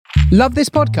Love this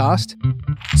podcast?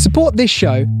 Support this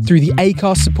show through the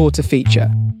Acast supporter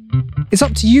feature. It's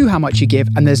up to you how much you give,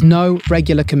 and there's no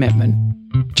regular commitment.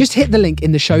 Just hit the link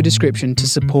in the show description to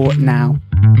support now.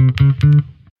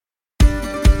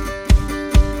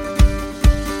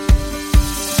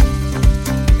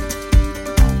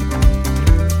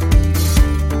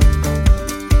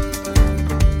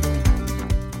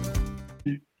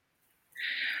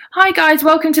 Hi guys,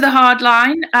 welcome to The Hard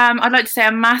Line. I'd like to say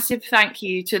a massive thank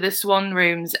you to the Swan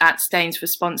Rooms at Staines for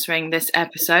sponsoring this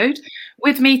episode.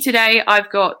 With me today, I've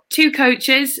got two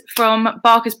coaches from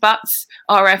Barker's Butts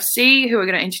RFC who are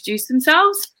going to introduce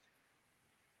themselves.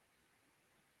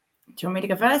 Do you want me to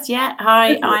go first? Yeah.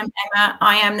 Hi, I'm Emma.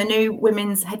 I am the new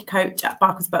women's head coach at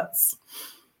Barker's Butts.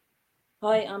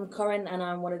 Hi, I'm Corinne and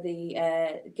I'm one of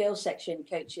the girls section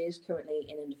coaches currently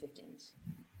in under 15s.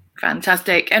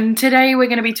 Fantastic. And today we're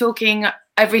going to be talking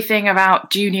everything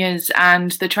about juniors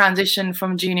and the transition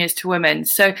from juniors to women.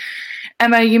 So,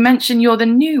 Emma, you mentioned you're the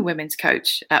new women's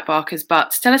coach at Barker's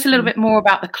Butts. Tell us a little bit more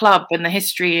about the club and the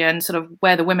history and sort of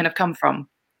where the women have come from.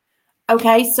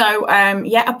 Okay, so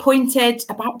appointed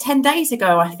about 10 days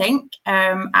ago, I think,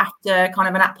 after kind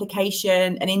of an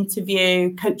application, an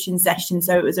interview, coaching session.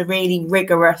 So it was a really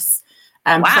rigorous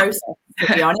process,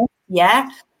 to be honest.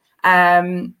 Yeah.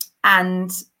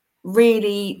 And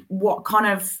really what kind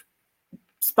of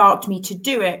sparked me to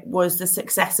do it was the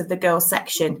success of the girls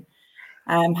section.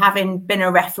 Having been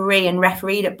a referee and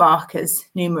refereed at Barker's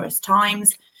numerous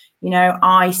times, you know,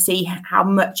 I see how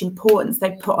much importance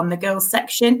they put on the girls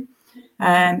section,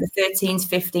 the 13s,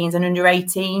 15s and under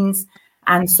 18s.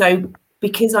 And so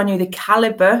because I knew the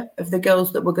calibre of the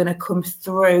girls that were going to come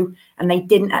through and they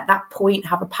didn't at that point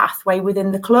have a pathway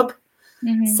within the club.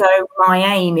 Mm-hmm. So my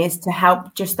aim is to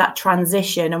help just that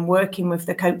transition and working with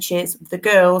the coaches, the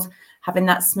girls, having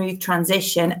that smooth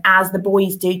transition as the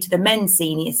boys do to the men's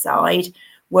senior side,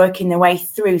 working their way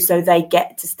through so they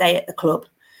get to stay at the club.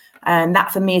 And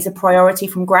that for me is a priority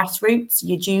from grassroots.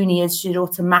 Your juniors should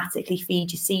automatically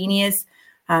feed your seniors.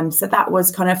 So that was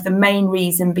kind of the main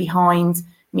reason behind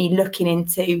me looking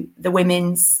into the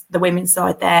women's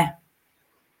side there.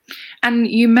 And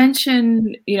you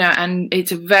mentioned, you know, and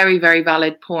it's a very, very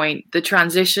valid point, the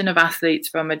transition of athletes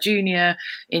from a junior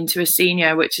into a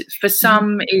senior, which for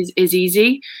some is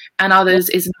easy and others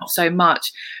is not so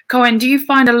much. Corinne, do you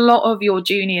find a lot of your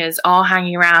juniors are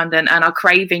hanging around and are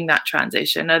craving that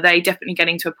transition? Are they definitely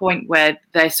getting to a point where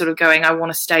they're sort of going, I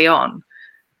want to stay on?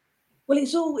 Well,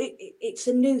 it's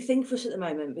a new thing for us at the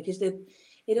moment because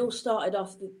it all started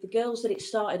off, the girls that it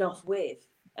started off with,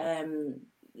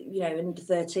 you know, into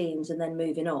 13s and then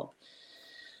moving up.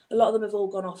 A lot of them have all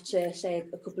gone off to, say,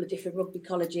 a couple of different rugby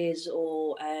colleges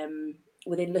or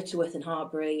within Lutterworth and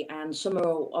Hartbury, and some are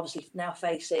all obviously now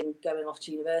facing going off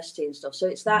to university and stuff. So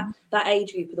it's that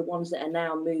age group are the ones that are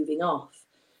now moving off.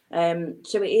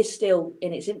 So it is still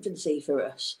in its infancy for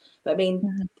us. But I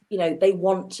mean, you know, they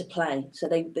want to play. So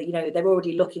they, you know, they're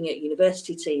already looking at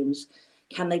university teams.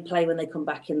 Can they play when they come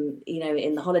back in, you know,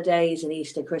 in the holidays and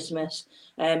Easter, Christmas,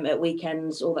 at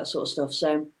weekends, all that sort of stuff.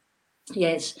 So,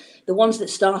 yes, the ones that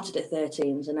started at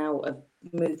 13s are now have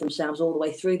moved themselves all the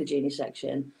way through the junior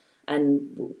section.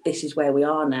 And this is where we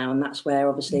are now. And that's where,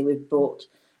 obviously, we've brought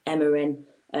Emma in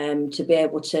to be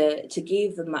able to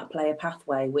give them that player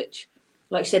pathway, which,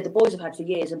 like I said, the boys have had for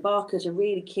years. And Barker's are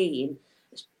really keen,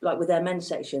 like with their men's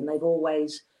section, they've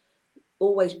always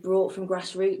brought from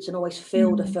grassroots and always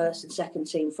filled a first and second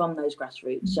team from those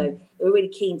grassroots. So we're really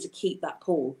keen to keep that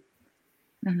pool.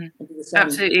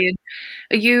 Absolutely.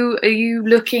 Are you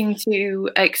looking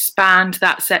to expand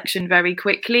that section very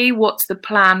quickly? What's the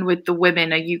plan with the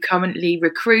women? Are you currently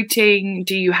recruiting?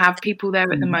 Do you have people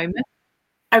there at the moment?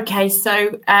 Okay,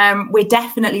 so we're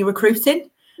definitely recruiting.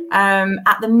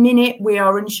 At the minute, we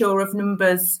are unsure of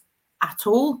numbers at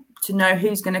all to know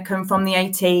who's going to come from the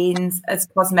 18s. As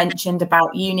Cos mentioned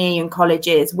about uni and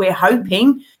colleges, we're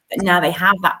hoping that now they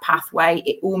have that pathway,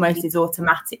 it almost is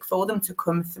automatic for them to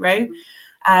come through.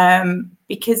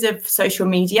 Because of social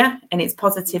media and its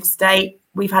positive state,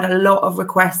 we've had a lot of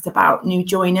requests about new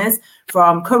joiners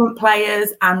from current players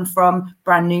and from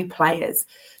brand new players.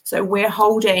 So we're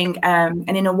holding an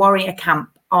inner warrior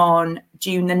camp on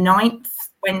June the 9th,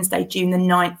 Wednesday, June the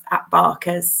 9th at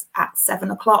Barker's at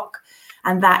 7:00.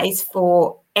 And that is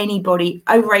for anybody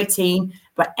over 18,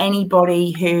 but anybody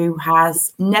who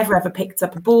has never ever picked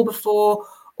up a ball before,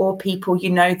 or people, you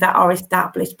know, that are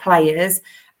established players.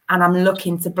 And I'm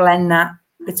looking to blend that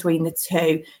between the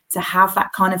two to have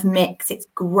that kind of mix. It's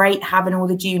great having all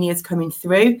the juniors coming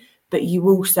through, but you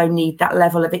also need that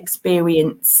level of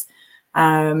experience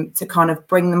to kind of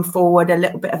bring them forward, a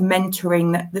little bit of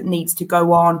mentoring that needs to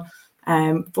go on.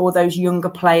 for those younger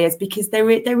players, because there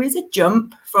is a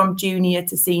jump from junior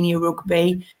to senior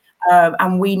rugby,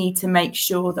 and we need to make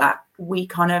sure that we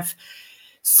kind of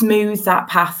smooth that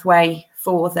pathway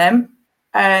for them.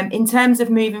 In terms of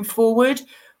moving forward,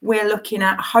 we're looking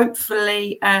at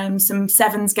hopefully some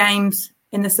sevens games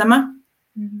in the summer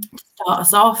to start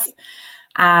us off.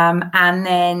 And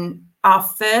then our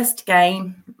first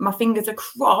game, my fingers are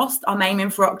crossed, I'm aiming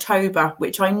for October,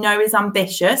 which I know is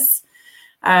ambitious,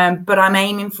 but I'm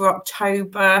aiming for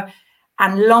October.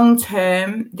 And long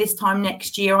term, this time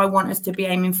next year, I want us to be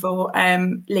aiming for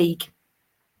league.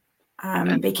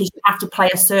 Because you have to play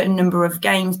a certain number of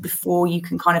games before you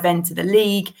can kind of enter the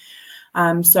league.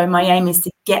 So my aim is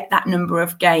to get that number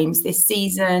of games this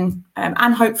season,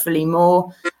 and hopefully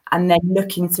more, and then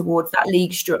looking towards that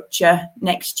league structure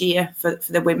next year for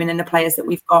the women and the players that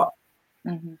we've got.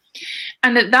 Mm-hmm.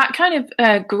 And that kind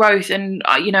of growth, and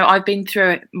I've been through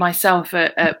it myself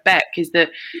at Beck, is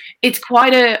that it's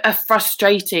quite a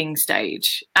frustrating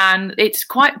stage, and it's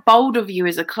quite bold of you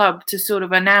as a club to sort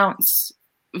of announce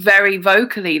very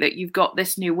vocally that you've got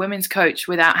this new women's coach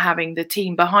without having the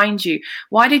team behind you.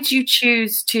 Why did you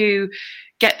choose to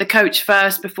get the coach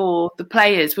first before the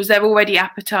players? Was there already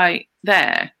appetite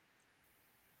there?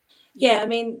 Yeah, I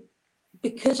mean,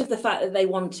 because of the fact that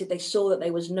they saw that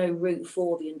there was no route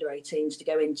for the under-18s to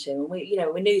go into, and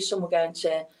we knew some were going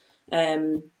to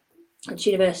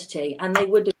university, and they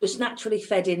would have just naturally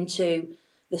fed into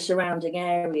the surrounding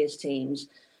areas teams.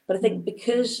 But I think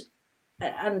because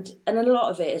and a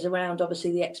lot of it is around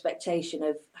obviously the expectation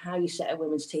of how you set a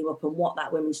women's team up and what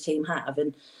that women's team have.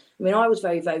 And I mean, I was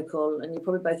very vocal, and you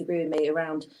probably both agree with me,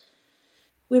 around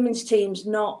women's teams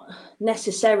not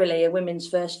necessarily a women's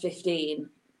first 15.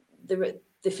 The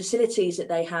facilities that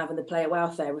they have and the player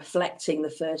welfare reflecting the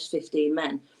first 15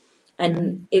 men.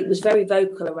 And it was very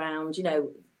vocal around,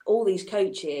 all these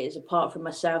coaches, apart from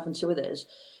myself and two others,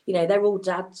 they're all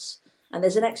dads. And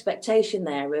there's an expectation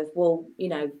there of, well,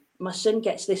 my son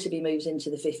gets this if he moves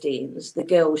into the 15s. The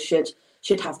girls should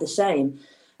have the same.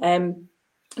 I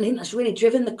think that's really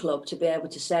driven the club to be able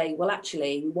to say, well,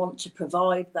 actually, we want to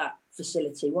provide that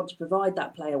facility, we want to provide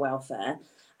that player welfare.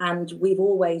 And we've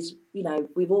always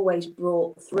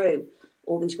brought through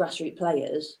all these grassroots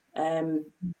players. And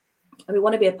we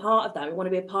want to be a part of that. We want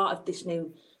to be a part of this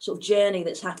new sort of journey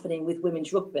that's happening with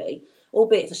women's rugby,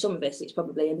 albeit for some of us, it's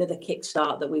probably another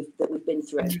kickstart that we've been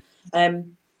through.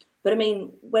 But I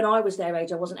mean, when I was their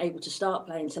age, I wasn't able to start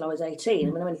playing until I was 18.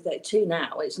 I mean, I'm only 32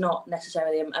 now. It's not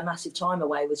necessarily a massive time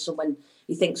away with someone.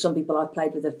 You think some people I've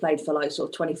played with have played for like sort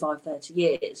of 25, 30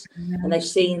 years. And they've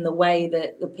seen the way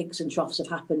that the peaks and troughs have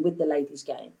happened with the ladies'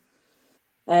 game.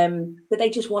 But they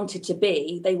just wanted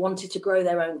to grow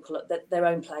their own club, their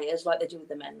own players like they do with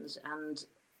the men's.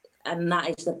 And that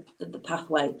is the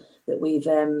pathway that we've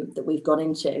gone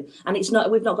into, and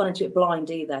we've not gone into it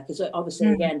blind either, because obviously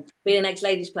again, being an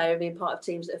ex-ladies player and being part of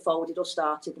teams that have folded or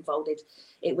started and folded,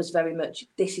 it was very much,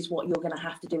 this is what you're going to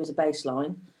have to do as a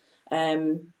baseline,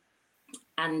 and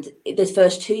the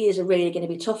first 2 years are really going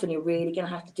to be tough, and you're really going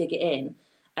to have to dig it in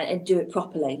and do it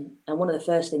properly. And one of the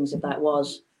first things of that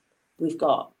was we've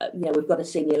got a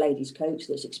senior ladies coach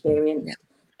that's experienced,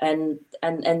 and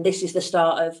this is the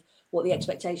start of what the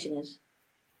expectation is.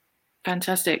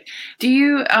 Fantastic. Do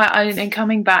you, and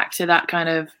coming back to that kind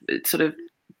of sort of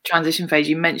transition phase,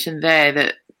 you mentioned there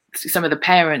that some of the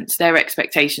parents, their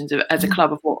expectations as a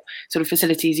club of what sort of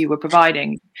facilities you were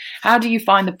providing. How do you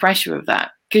find the pressure of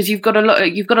that? Because you've got a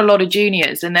lot of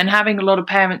juniors, and then having a lot of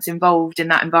parents involved in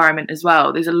that environment as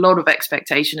well. There's a lot of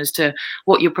expectation as to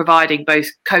what you're providing, both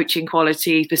coaching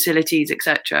quality, facilities,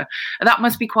 etc. And that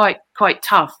must be quite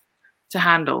tough to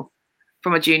handle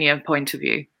from a junior point of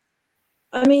view.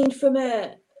 I mean, from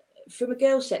a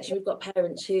girls section, we've got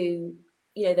parents who,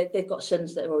 they've got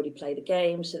sons that have already played the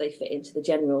game, so they fit into the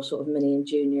general sort of mini and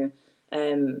junior,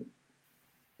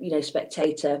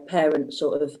 spectator parent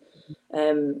sort of,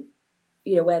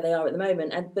 where they are at the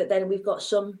moment. But then we've got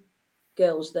some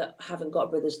girls that haven't got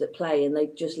brothers that play, and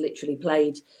they've just literally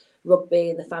played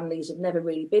rugby, and the families have never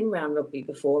really been around rugby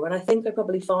before. And I think I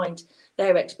probably find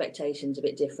their expectations a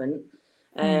bit different.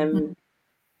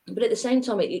 But at the same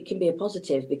time, it can be a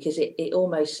positive, because it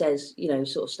almost says,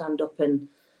 sort of stand up and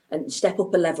step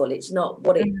up a level. It's not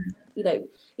what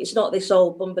it's not this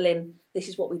old bumbling, this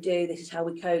is what we do, this is how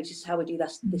we coach, this is how we do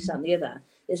this, and the other.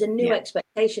 There's a new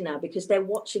expectation now, because they're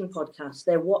watching podcasts,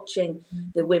 they're watching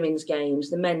the women's games,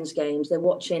 the men's games, they're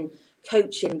watching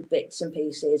coaching bits and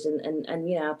pieces,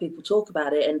 and how people talk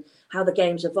about it, and how the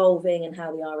game's evolving, and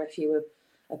how the RFU are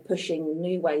pushing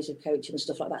new ways of coaching and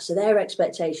stuff like that. So their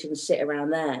expectations sit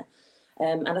around there.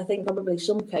 And I think probably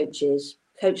some coaches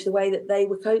coach the way that they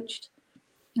were coached.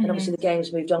 And obviously the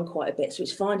game's moved on quite a bit, so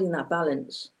it's finding that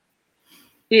balance.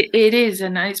 It is,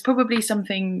 and it's probably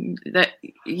something that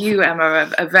you, Emma,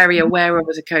 are very aware of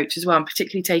as a coach as well, and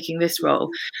particularly taking this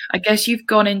role. I guess you've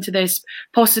gone into this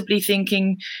possibly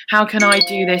thinking, how can I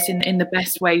do this in the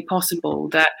best way possible,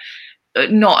 that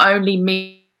not only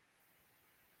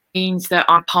means that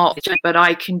I'm part of it, but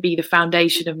I can be the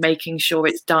foundation of making sure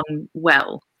it's done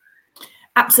well.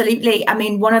 Absolutely. I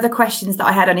mean, one of the questions that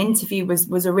I had on interview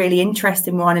was a really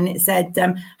interesting one, and it said,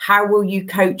 how will you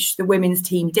coach the women's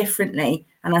team differently?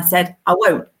 And I said, I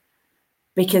won't,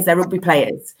 because they're rugby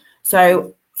players.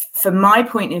 So from my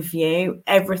point of view,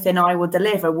 everything I will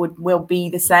deliver will be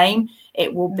the same.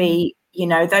 It will be, you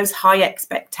know, those high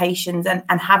expectations, and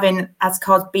having, as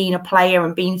Cos being a player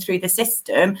and being through the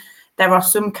system, there are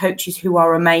some coaches who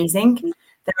are amazing.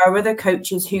 There are other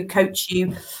coaches who coach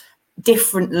you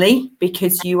differently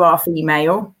because you are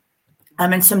female,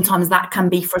 and sometimes that can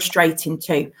be frustrating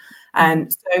too.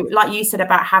 So like you said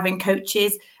about having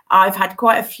coaches, I've had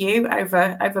quite a few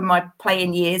over my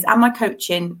playing years and my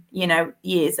coaching, you know,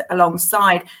 years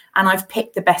alongside, and I've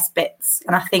picked the best bits.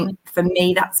 And I think for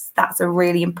me, that's a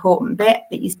really important bit,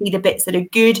 that you see the bits that are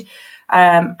good,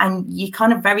 and you're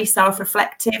kind of very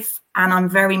self-reflective. And I'm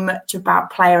very much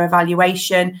about player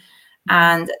evaluation.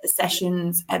 And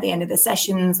at the end of the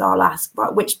sessions, I'll ask,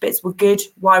 right, which bits were good?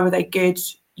 Why were they good?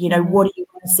 You know, what do you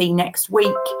want to see next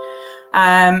week?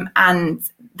 And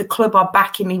the club are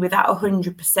backing me with that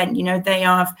 100%. You know,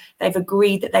 they've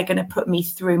agreed that they're going to put me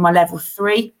through my level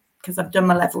 3, because I've done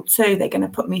my level 2. They're going to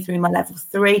put me through my level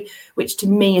 3, which to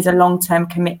me is a long-term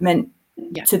commitment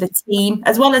to the team,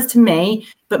 as well as to me.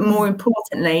 But more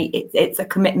importantly, it's a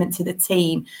commitment to the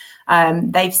team.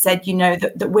 They've said, you know,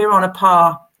 that we're on a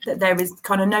par, that there is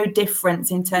kind of no difference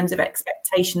in terms of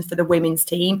expectations for the women's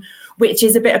team, which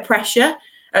is a bit of pressure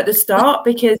at the start,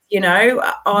 because, you know,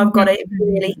 I've got to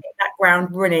really hit that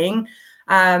ground running.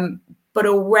 But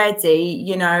already,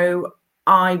 you know,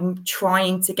 I'm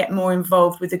trying to get more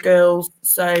involved with the girls.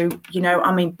 So, you know,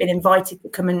 been invited to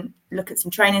come and look at some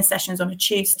training sessions on a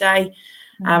Tuesday.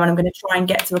 And I'm going to try and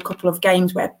get to a couple of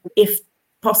games where, if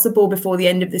possible, before the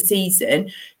end of the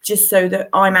season, just so that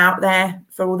I'm out there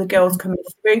for all the girls coming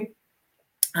through.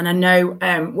 And I know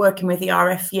working with the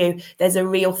RFU, there's a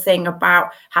real thing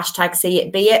about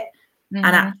 #SeeItBeIt. And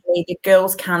actually the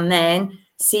girls can then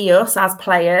see us as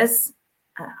players.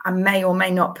 I may or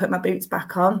may not put my boots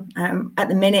back on. At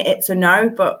the minute, it's a no,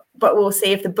 but we'll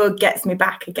see if the bug gets me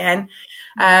back again.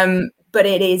 But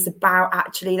it is about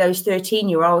actually those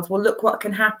 13-year-olds. Well, look what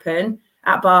can happen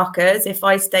at Barker's if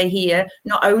I stay here.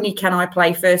 Not only can I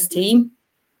play first team,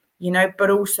 you know, but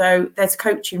also there's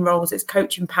coaching roles, there's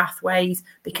coaching pathways,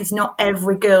 because not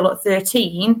every girl at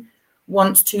 13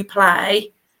 wants to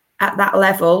play at that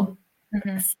level,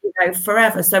 you know,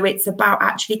 forever. So it's about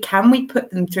actually, can we put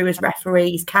them through as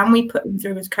referees? Can we put them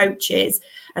through as coaches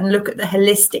and look at the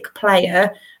holistic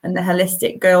player and the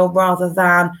holistic girl, rather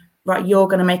than, right, you're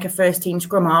going to make a first team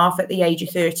scrum half at the age of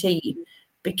 13?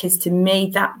 Because to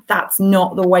me, that's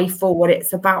not the way forward.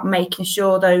 It's about making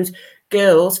sure those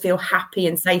girls feel happy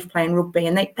and safe playing rugby,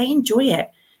 and they enjoy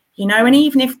it, you know. And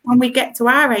even if when we get to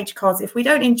our age, cause if we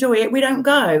don't enjoy it, we don't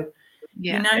go.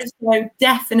 You know, so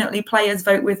definitely players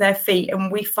vote with their feet,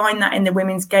 and we find that in the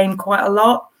women's game quite a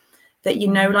lot. That, you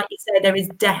know, like you said, there is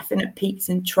definite peaks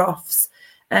and troughs.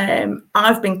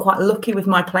 I've been quite lucky with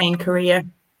my playing career.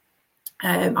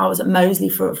 I was at Moseley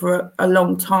for a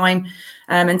long time,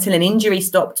 until an injury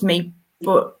stopped me.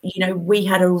 But, you know, we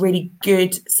had a really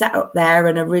good setup there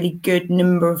and a really good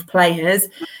number of players.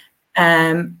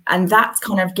 And that's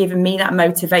kind of given me that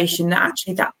motivation that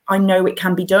actually that I know it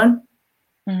can be done.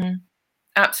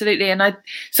 Absolutely. And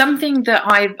something that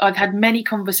I've had many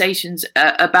conversations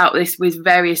about this with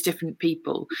various different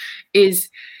people is,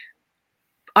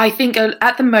 I think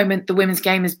at the moment the women's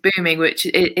game is booming, which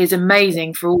is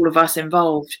amazing for all of us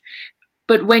involved.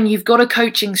 But when you've got a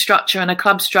coaching structure and a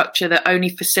club structure that only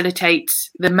facilitates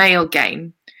the male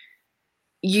game,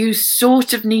 you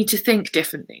sort of need to think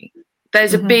differently.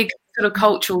 There's a big sort of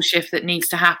cultural shift that needs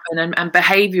to happen, and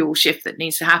behavioural shift that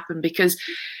needs to happen, because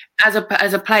as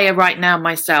a player right now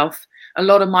myself, a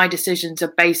lot of my decisions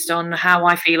are based on how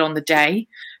I feel on the day,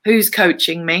 who's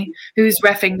coaching me, who's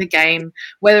reffing the game,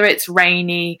 whether it's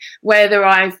rainy, whether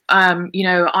I'm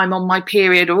on my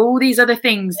period, or all these other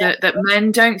things that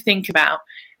men don't think about.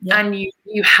 And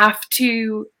you have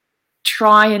to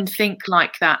try and think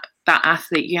like that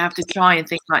athlete. You have to try and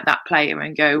think like that player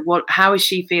and go, how is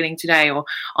she feeling today? Or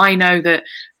I know that,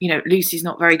 you know, Lucy's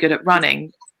not very good at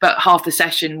running. but half the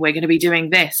session we're going to be doing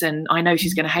this, and I know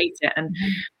she's going to hate it. And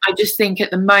I just think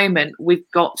at the moment we've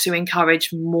got to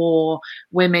encourage more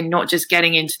women, not just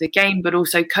getting into the game, but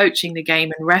also coaching the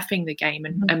game and reffing the game,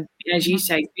 and as you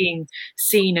say, being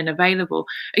seen and available.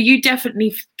 Are you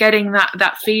definitely getting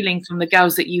that feeling from the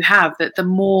girls that you have, that the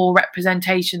more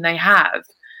representation they have,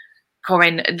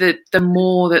 Corinne, the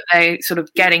more that they sort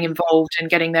of getting involved and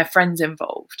getting their friends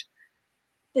involved?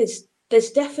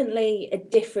 There's definitely a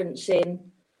difference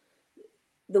in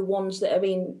the ones that, I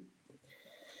mean,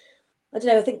 I don't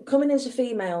know, I think coming as a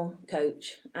female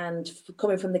coach and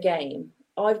coming from the game,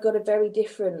 I've got a very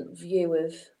different view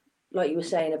of, like you were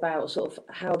saying, about sort of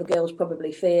how the girls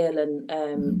probably feel and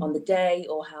on the day,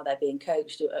 or how they're being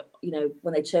coached,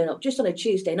 when they turn up just on a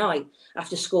Tuesday night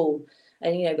after school,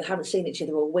 and we haven't seen each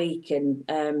other all week, and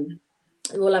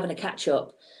we're all having a catch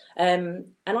up, and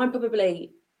I'm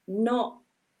probably not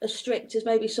as strict as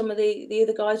maybe some of the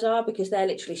other guys are, because they're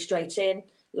literally straight in,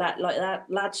 like that,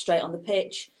 lads straight on the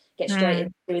pitch, get straight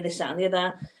in, doing this, that and the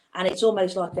other, and it's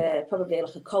almost like probably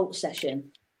like a cult session.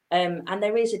 And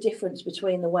there is a difference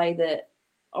between the way that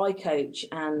I coach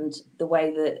and the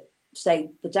way that, say,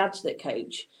 the dads that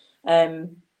coach.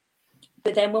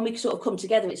 But then when we sort of come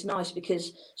together, it's nice,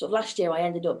 because sort of last year I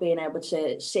ended up being able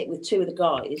to sit with two of the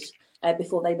guys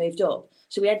before they moved up.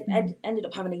 So we ended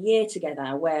up having a year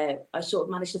together where I sort of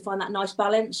managed to find that nice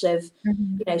balance of,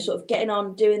 sort of getting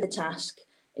on, doing the task,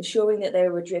 ensuring that they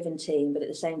were a driven team, but at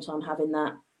the same time having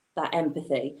that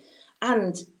empathy.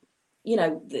 And,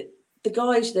 the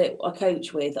guys that I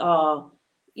coach with are,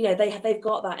 they've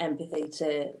got that empathy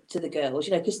to the girls,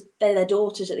 because they're their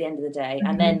daughters at the end of the day,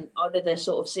 and then either they're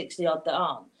sort of 60 odd that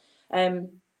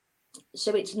aren't.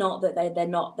 So it's not that they've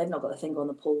not got their finger on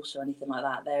the pulse or anything like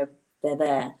that. They're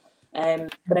there.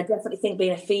 But I definitely think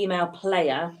being a female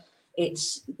player,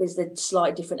 there's a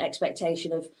slight different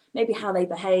expectation of maybe how they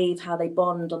behave, how they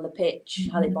bond on the pitch,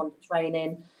 how they bond in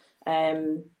training,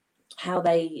 how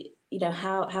they,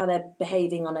 how they're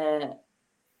behaving on a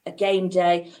game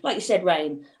day. Like you said,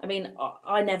 rain. I mean,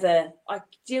 I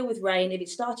deal with rain. If it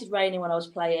started raining when I was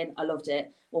playing, I loved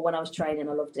it. Or when I was training,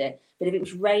 I loved it. But if it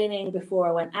was raining before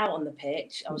I went out on the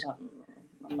pitch, I was like,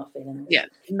 I'm not feeling it. Yeah,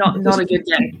 not a good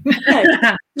day.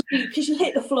 Because you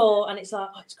hit the floor and it's like,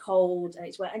 it's cold and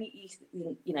it's wet, and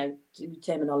you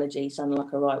terminology sounding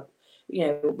like a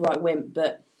right wimp,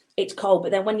 but it's cold.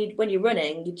 But then when you're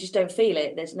running, you just don't feel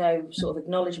it. There's no sort of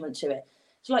acknowledgement to it.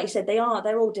 So like you said,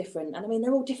 they're all different. And I mean,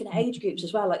 they're all different age groups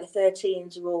as well. Like the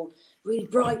 13s are all really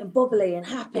bright and bubbly and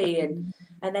happy. And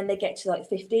then they get to like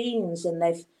 15s and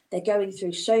they're going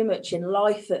through so much in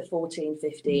life at 14,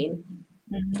 15.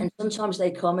 And sometimes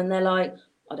they come and they're like,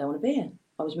 I don't want to be here.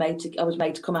 I was made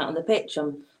to come out on the pitch.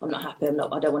 I'm not happy. I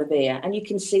don't want to be here. And you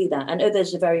can see that. And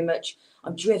others are very much,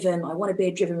 I'm driven. I want to be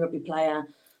a driven rugby player.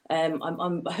 I'm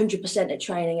 100% at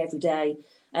training every day.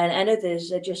 And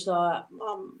others are just like,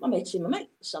 I'm hitting my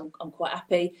mates. I'm quite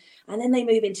happy. And then they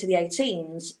move into the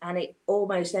 18s and it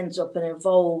almost ends up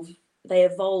they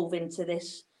evolve into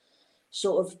this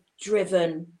sort of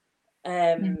driven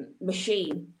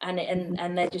machine.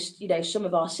 And they're just, some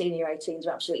of our senior 18s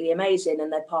are absolutely amazing.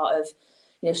 And they're part of,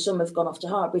 some have gone off to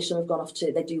Hartbury, some have gone off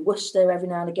they do Worcester every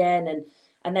now and again.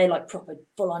 And they're like proper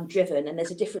full-on driven. And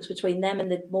there's a difference between them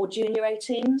and the more junior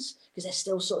 18s because they're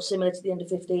still sort of similar to the under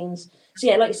 15s. So,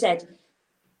 yeah, like you said,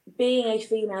 being a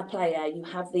female player, you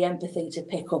have the empathy to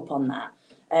pick up on that.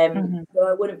 So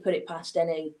I wouldn't put it past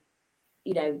any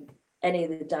of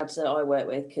the dads that I work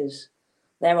with because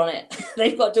they're on it.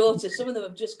 They've got daughters. Some of them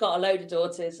have just got a load of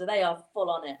daughters, so they are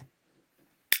full on it.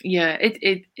 Yeah,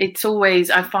 it's always,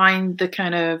 I find the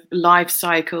kind of life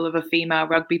cycle of a female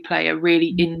rugby player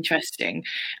really interesting,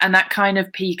 and that kind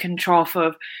of peak and trough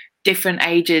of different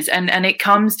ages, and it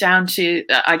comes down to,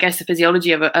 I guess, the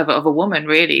physiology of a woman,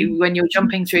 really, when you're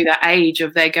jumping through that age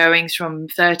of they're going from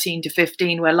 13 to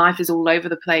 15 where life is all over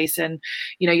the place and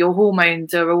your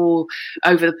hormones are all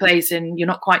over the place and you're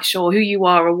not quite sure who you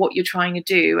are or what you're trying to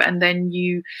do, and then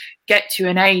you get to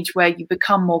an age where you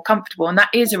become more comfortable, and that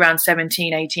is around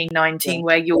 17, 18, 19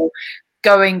 where you're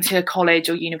going to college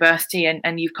or university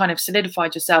and you've kind of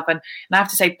solidified yourself. And I have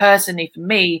to say, personally, for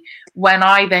me, when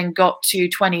I then got to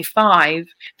 25,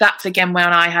 that's again when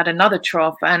I had another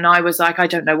trough and I was like, I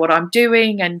don't know what I'm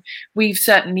doing. And we've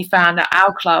certainly found at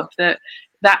our club that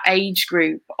age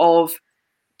group of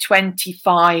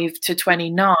 25 to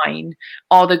 29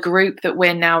 are the group that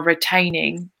we're now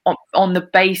retaining on the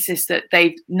basis that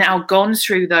they've now gone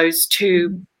through those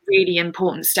two really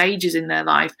important stages in their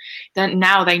life, then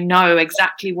now they know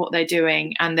exactly what they're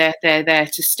doing and they're there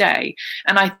to stay.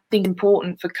 And I think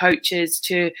important for coaches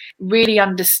to really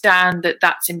understand that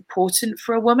that's important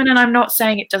for a woman. And I'm not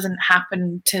saying it doesn't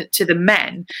happen to the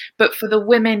men, but for the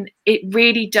women, it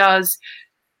really does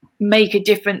make a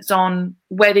difference on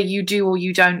whether you do or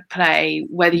you don't play,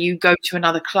 whether you go to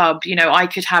another club. You know, I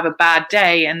could have a bad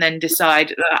day and then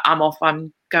decide I'm off,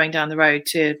 I'm going down the road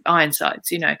to Ironsides,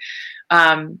 you know,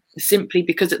 simply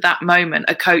because at that moment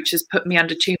a coach has put me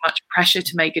under too much pressure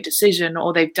to make a decision,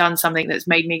 or they've done something that's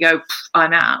made me go,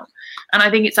 I'm out. And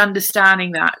I think it's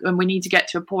understanding that, and we need to get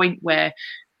to a point where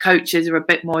coaches are a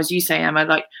bit more, as you say, Emma,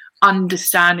 like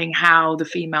understanding how the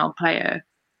female player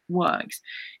works.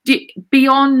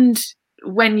 Beyond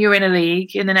when you're in a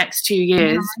league in the next 2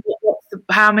 years, what's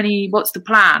the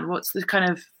plan? What's the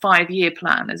kind of 5-year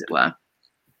plan, as it were?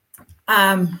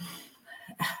 I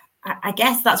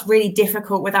guess that's really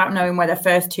difficult without knowing where the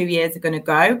first 2 years are going to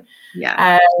go.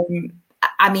 Yeah.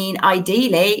 I mean,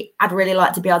 ideally, I'd really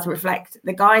like to be able to reflect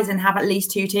the guys and have at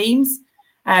least 2 teams.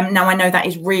 Now, I know that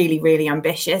is really, really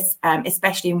ambitious,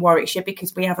 especially in Warwickshire,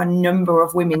 because we have a number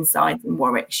of women's sides in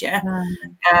Warwickshire.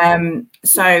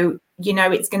 So, you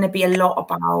know, it's going to be a lot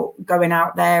about going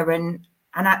out there and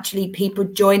actually people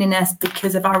joining us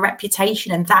because of our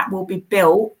reputation. And that will be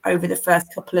built over the first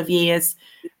couple of years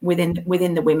within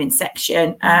the women's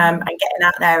section, and getting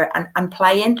out there and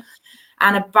playing,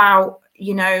 and about,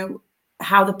 you know,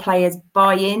 how the players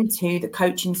buy into the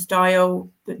coaching style,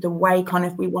 the way kind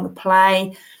of we want to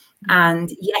play. And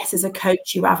yes, as a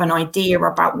coach, you have an idea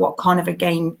about what kind of a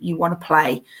game you want to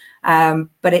play.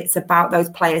 But it's about those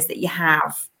players that you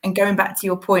have. And going back to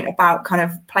your point about kind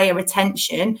of player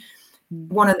retention,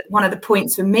 one of the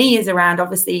points for me is around,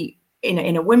 obviously,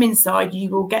 in a women's side, you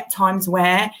will get times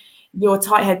where your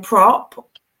tight head prop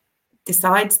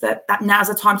decides that now's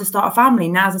the time to start a family,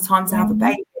 now's the time to have a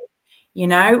baby, you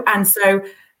know. And so,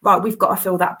 right, we've got to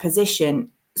fill that position.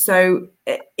 So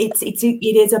it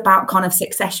is about kind of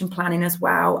succession planning as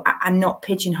well, and not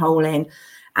pigeonholing.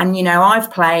 And, you know,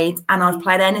 I've played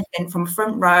anything from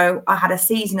front row. I had a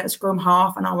season at scrum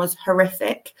half and I was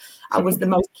horrific. I was the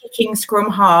most kicking scrum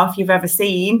half you've ever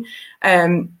seen.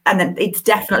 And it's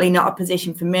definitely not a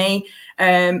position for me.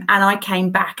 And I came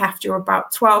back after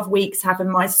about 12 weeks having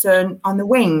my son on the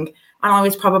wing. And I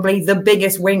was probably the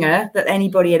biggest winger that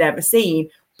anybody had ever seen.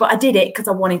 But I did it because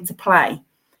I wanted to play.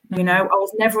 You know, I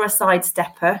was never a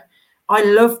sidestepper. I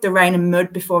loved the rain and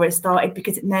mud before it started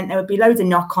because it meant there would be loads of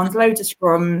knock-ons, loads of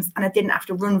scrums, and I didn't have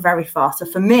to run very fast. So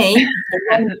for me, the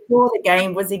run before the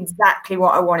game was exactly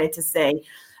what I wanted to see.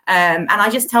 And I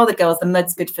just tell the girls the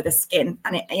mud's good for the skin,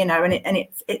 and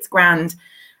it's grand.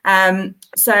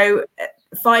 So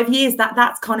 5 years,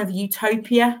 that's kind of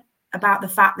utopia, about the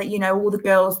fact that, you know, all the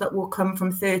girls that will come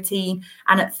from 13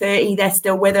 and at 30, they're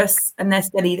still with us and they're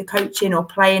still either coaching or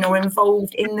playing or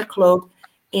involved in the club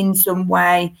in some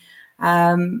way.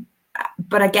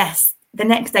 But I guess the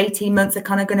next 18 months are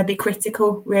kind of going to be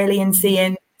critical, really, and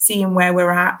seeing where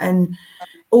we're at. And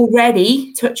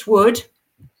already, touch wood,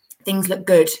 things look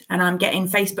good. And I'm getting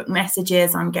Facebook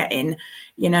messages. I'm getting,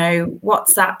 you know,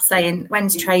 WhatsApp saying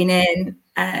when's training.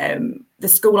 The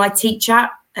school I teach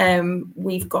at,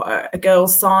 we've got a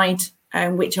girls' side,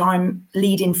 which I'm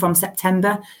leading from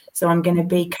September. So I'm going to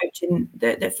be coaching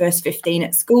the first 15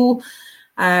 at school.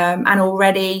 And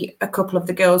already a couple of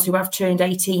the girls who have turned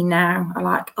 18 now are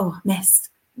like, oh, miss,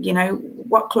 you know,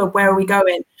 what club, where are we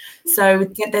going? So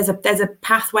there's a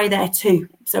pathway there too.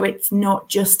 So it's not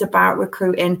just about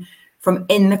recruiting from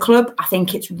in the club. I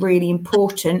think it's really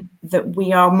important that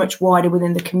we are much wider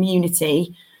within the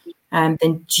community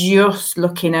than just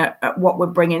looking at what we're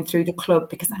bringing through the club,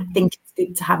 because I think it's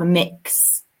good to have a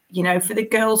mix, you know, for the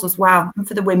girls as well and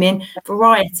for the women,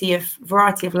 variety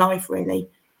of life, really.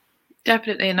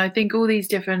 Definitely. And I think all these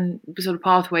different sort of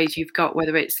pathways you've got,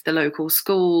 whether it's the local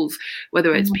schools,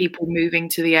 whether it's people moving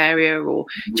to the area or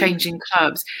changing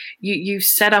clubs, you've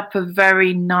set up a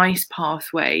very nice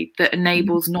pathway that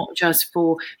enables not just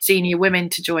for senior women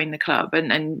to join the club.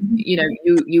 And you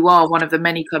know, you are one of the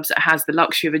many clubs that has the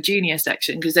luxury of a junior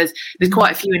section, because there's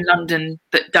quite a few in London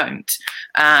that don't.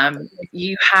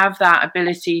 You have that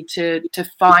ability to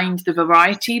find the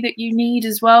variety that you need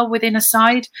as well within a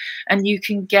side, and you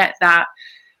can get that.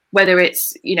 Whether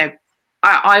it's, you know,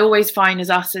 I always find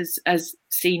as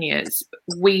seniors,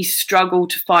 we struggle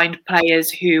to find players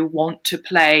who want to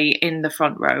play in the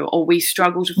front row, or we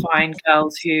struggle to find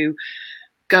girls who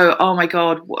go, oh my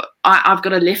God, I've got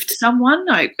to lift someone.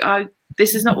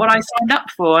 This is not what I signed up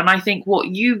for. And I think what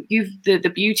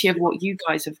the beauty of what you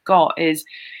guys have got is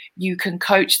you can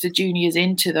coach the juniors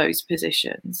into those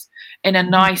positions in a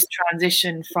nice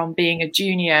transition from being a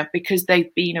junior, because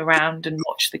they've been around and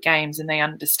watched the games and they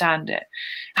understand it.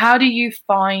 How do you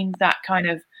find that kind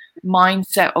of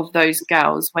mindset of those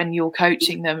girls when you're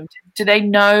coaching them? Do they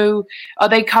know, are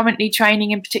they currently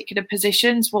training in particular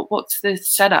positions? What's the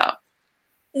setup?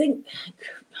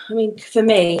 I mean, for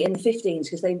me, in the 15s,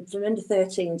 because from under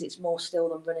 13s, it's more still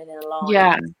than running in a line.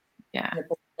 Yeah.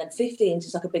 Then 15s,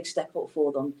 it's like a big step up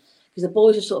for them, because the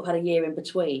boys have sort of had a year in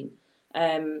between,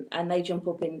 and they jump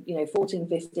up in 14,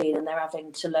 15, and they're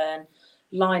having to learn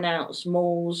line outs,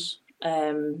 mauls,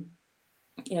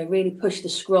 really push the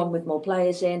scrum with more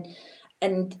players in,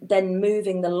 and then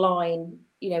moving the line,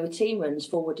 with team runs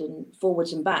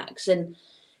forwards and backs, and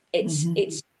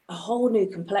it's a whole new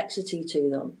complexity to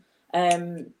them.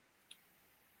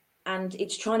 And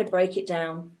it's trying to break it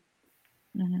down,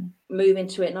 move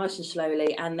into it nice and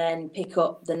slowly, and then pick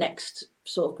up the next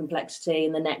sort of complexity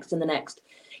and the next and the next.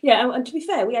 And to be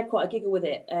fair, we had quite a giggle with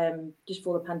it. Just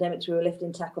before the pandemic, we were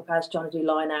lifting tackle pads, trying to do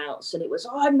line outs, and it was,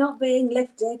 I'm not being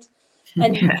lifted.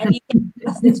 And you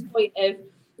get to this point of,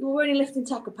 we're only lifting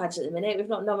tackle pads at the minute. We've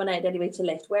not nominated anybody to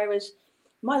lift. Whereas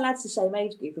my lad's the same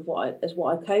age group as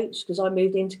what I coach, because I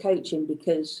moved into coaching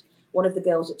because one of the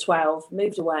girls at 12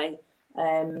 moved away.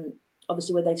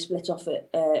 Obviously, where they split off at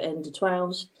under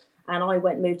 12s, and I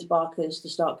moved to Barker's to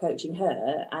start coaching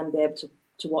her and be able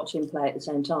to watch him play at the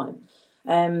same time.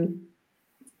 And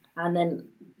then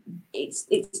it's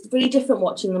really different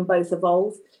watching them both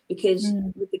evolve, because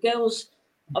with the girls,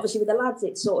 obviously with the lads,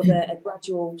 it's sort of a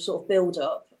gradual sort of build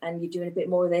up, and you're doing a bit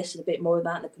more of this and a bit more of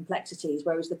that, and the complexities.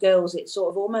 Whereas the girls, it's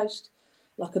sort of almost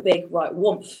like a big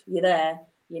whoomph. You're there.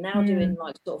 You're now doing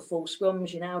like sort of full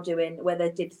scrums. You're now doing where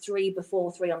they did 3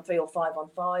 before, 3 on 3 or 5 on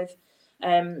 5.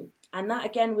 And that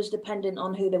again was dependent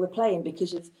on who they were playing,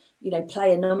 because of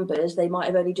player numbers. They might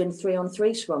have only done 3 on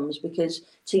 3 scrums, because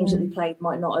teams that we played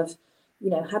might not have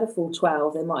had a full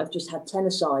 12. They might have just had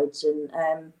 10-a-sides,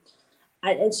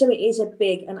 and so it is a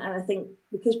big. And I think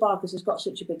because Barker's has got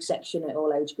such a big section at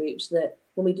all age groups, that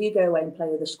when we do go away and play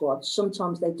with the squads,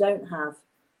 sometimes they don't have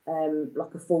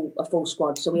like a full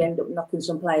squad, so we end up knocking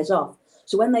some players off.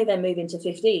 So when they then move into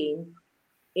 15,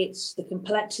 it's the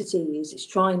complexities, it's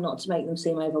trying not to make them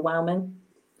seem overwhelming.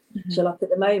 So like at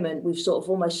the moment, we've sort of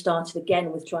almost started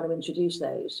again with trying to introduce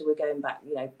those. So we're going back,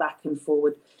 back and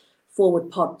forward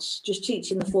pods, just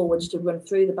teaching the forwards to run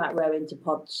through the back row into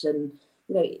pods, and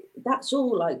that's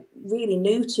all like really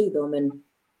new to them. And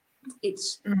it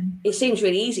seems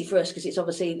really easy for us, because it's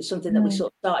obviously something that we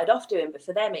sort of started off doing, but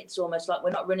for them it's almost like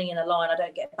we're not running in a line. I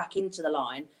don't get back into the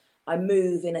line, I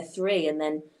move in a 3, and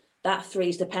then that 3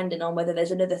 is dependent on whether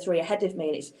there's another 3 ahead of me,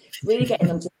 and it's really getting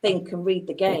them to think and read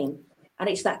the game. And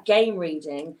it's that game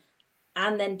reading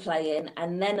and then playing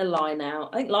and then a line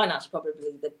out. I think line out's probably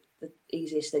the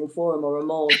easiest thing for them, or a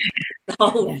more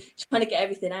trying to get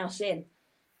everything else in.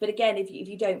 But again, if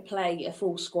you don't play a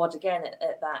full squad again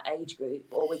at that age group,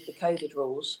 or with the COVID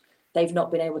rules, they've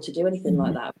not been able to do anything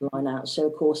like that with line out. So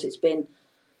of course it's been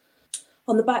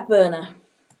on the back burner.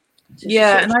 So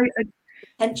and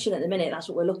tension at the minute. That's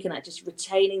what we're looking at, just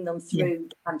retaining them through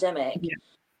the pandemic,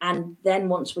 and then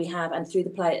once we have, and through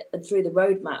the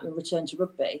roadmap and return to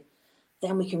rugby,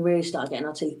 then we can really start getting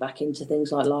our teeth back into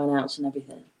things like line outs and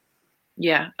everything.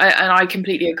 Yeah, and I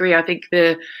completely agree. I think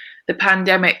the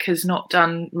pandemic has not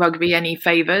done rugby any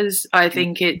favours. I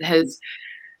think it has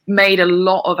made a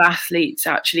lot of athletes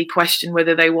actually question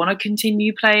whether they want to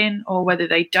continue playing or whether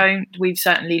they don't. We've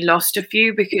certainly lost a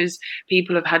few, because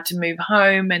people have had to move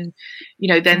home, and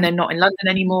then they're not in London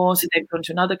anymore, so they've gone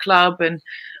to another club. And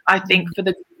I think for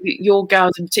your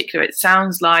girls in particular, it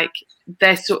sounds like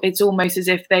it's almost as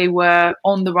if they were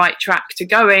on the right track to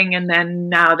going, and then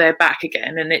now they're back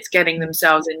again, and it's getting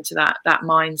themselves into that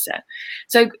mindset.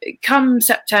 So come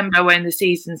September, when the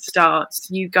season starts,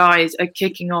 you guys are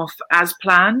kicking off as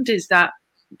planned. Is that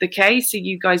the case? Are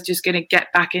you guys just going to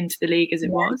get back into the league as it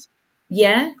was?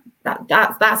 Yeah,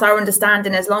 that's our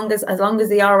understanding. As long as the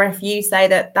RFU say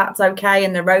that that's okay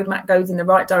and the roadmap goes in the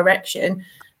right direction,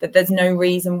 that there's no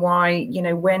reason why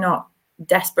we're not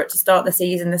desperate to start the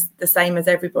season the same as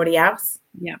everybody else.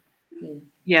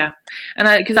 Yeah.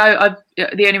 And because I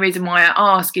the only reason why I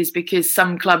ask is because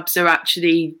some clubs are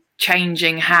actually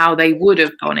changing how they would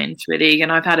have gone into a league,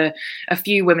 and I've had a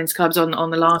few women's clubs on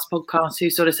the last podcast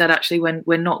who sort of said, actually, when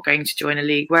we're not going to join a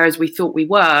league, whereas we thought we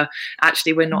were,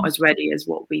 actually we're not as ready as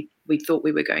what we thought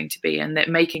we were going to be. And that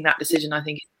making that decision, I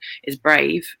think, is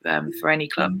brave for any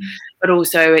club, but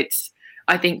also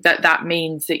I think that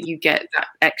means that you get that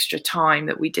extra time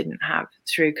that we didn't have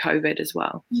through COVID as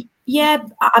well. Yeah,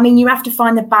 I mean, you have to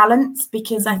find the balance,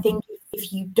 because I think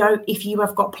if you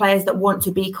have got players that want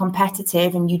to be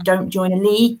competitive and you don't join a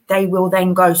league, they will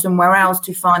then go somewhere else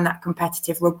to find that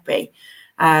competitive rugby.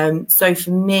 So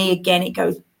for me, again, it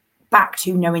goes back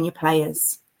to knowing your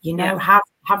players.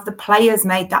 Have the players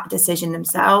made that decision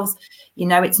themselves?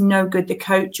 It's no good the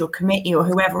coach or committee or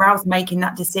whoever else making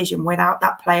that decision without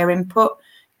that player input.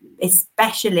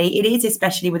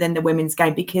 Especially within the women's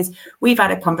game, because we've had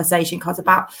a conversation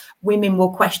about women will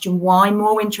question why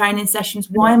more in training sessions.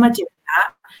 Why am I doing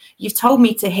that? You've told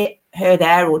me to hit her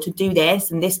there or to do this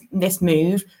and this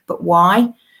move, but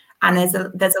why? And there's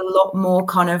a lot more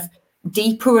kind of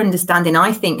deeper understanding,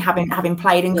 I think, having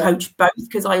played and coached both,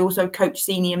 because I also coach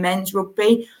senior men's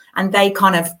rugby, and they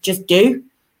kind of just do.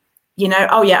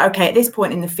 At this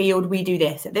point in the field, we do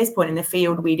this. At this point in the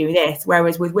field, we do this.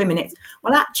 Whereas with women, it's,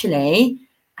 well, actually,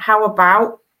 how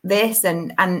about this?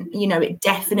 And it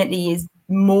definitely is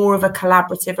more of a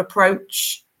collaborative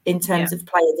approach in terms of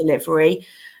player delivery.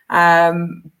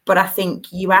 But I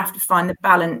think you have to find the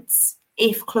balance.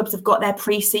 If clubs have got their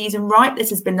pre-season right,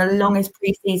 this has been the longest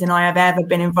pre-season I have ever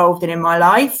been involved in my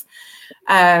life.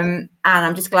 And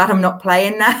I'm just glad I'm not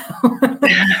playing now.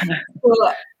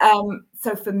 But,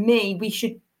 so for me, we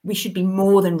should be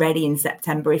more than ready in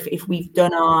September if we've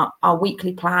done our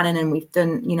weekly planning and we've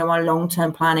done our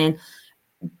long-term planning.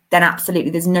 Then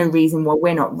absolutely, there's no reason why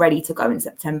we're not ready to go in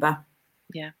September.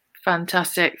 Yeah,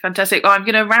 fantastic. Well, I'm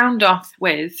going to round off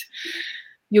with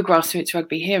your grassroots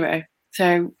rugby hero.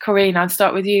 So, Corinne, I'll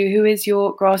start with you. Who is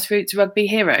your grassroots rugby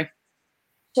hero?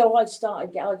 So I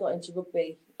got into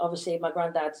rugby. Obviously, my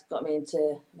granddad got me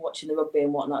into watching the rugby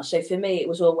and whatnot. So for me, it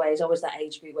was always that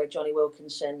age group where Johnny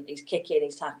Wilkinson, he's kicking,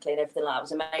 he's tackling, everything like that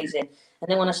was amazing. And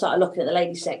then when I started looking at the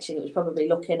ladies section, it was probably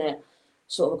looking at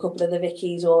sort of a couple of the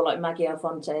Vickies or like Maggie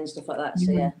Alfonte and stuff like that.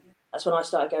 So that's when I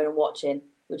started going and watching,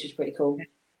 which was pretty cool.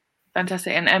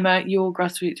 Fantastic. And Emma, your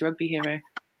grassroots rugby hero?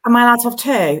 Am I allowed to have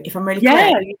two, if I'm really clear?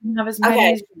 Yeah, you can have as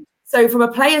many. Okay. So from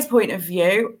a player's point of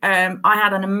view, I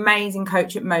had an amazing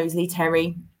coach at Moseley,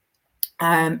 Terry,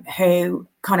 who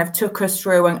kind of took us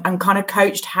through and kind of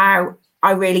coached how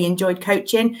I really enjoyed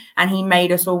coaching, and he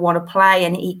made us all want to play,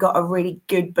 and he got a really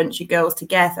good bunch of girls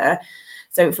together.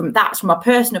 So from my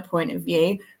personal point of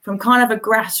view, from kind of a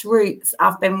grassroots,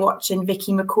 I've been watching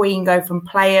Vicky McQueen go from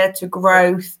player to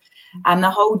growth, and the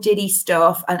whole Diddy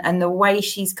stuff, and the way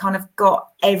she's kind of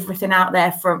got everything out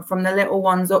there from the little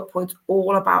ones upwards,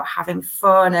 all about having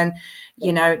fun. And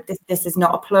this is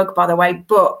not a plug, by the way,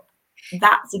 but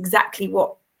that's exactly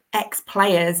what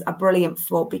ex-players are brilliant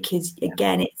for, because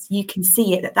again, you can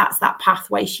see it that's that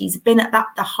pathway. She's been at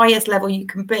the highest level you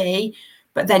can be,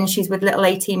 but then she's with little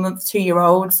 18-month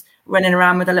 2-year-olds running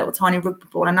around with a little tiny rugby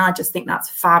ball, and I just think that's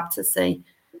fab to see.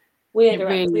 We had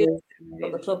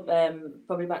the club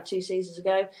probably about 2 seasons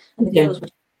ago, and the girls were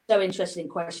so interested in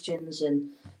questions and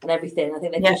everything. I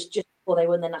think they just before they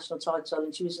won their national title,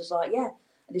 and she was just like,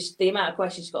 the amount of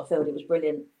questions she got filled, it was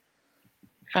brilliant.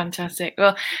 Fantastic.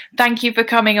 Well, thank you for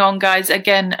coming on, guys.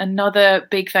 Again, another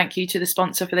big thank you to the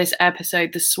sponsor for this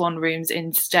episode, the Swan Rooms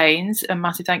in Staines. A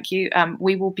massive thank you.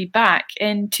 We will be back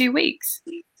in 2 weeks.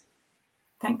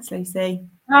 Thanks, Lucy.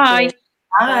 Bye.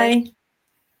 Bye.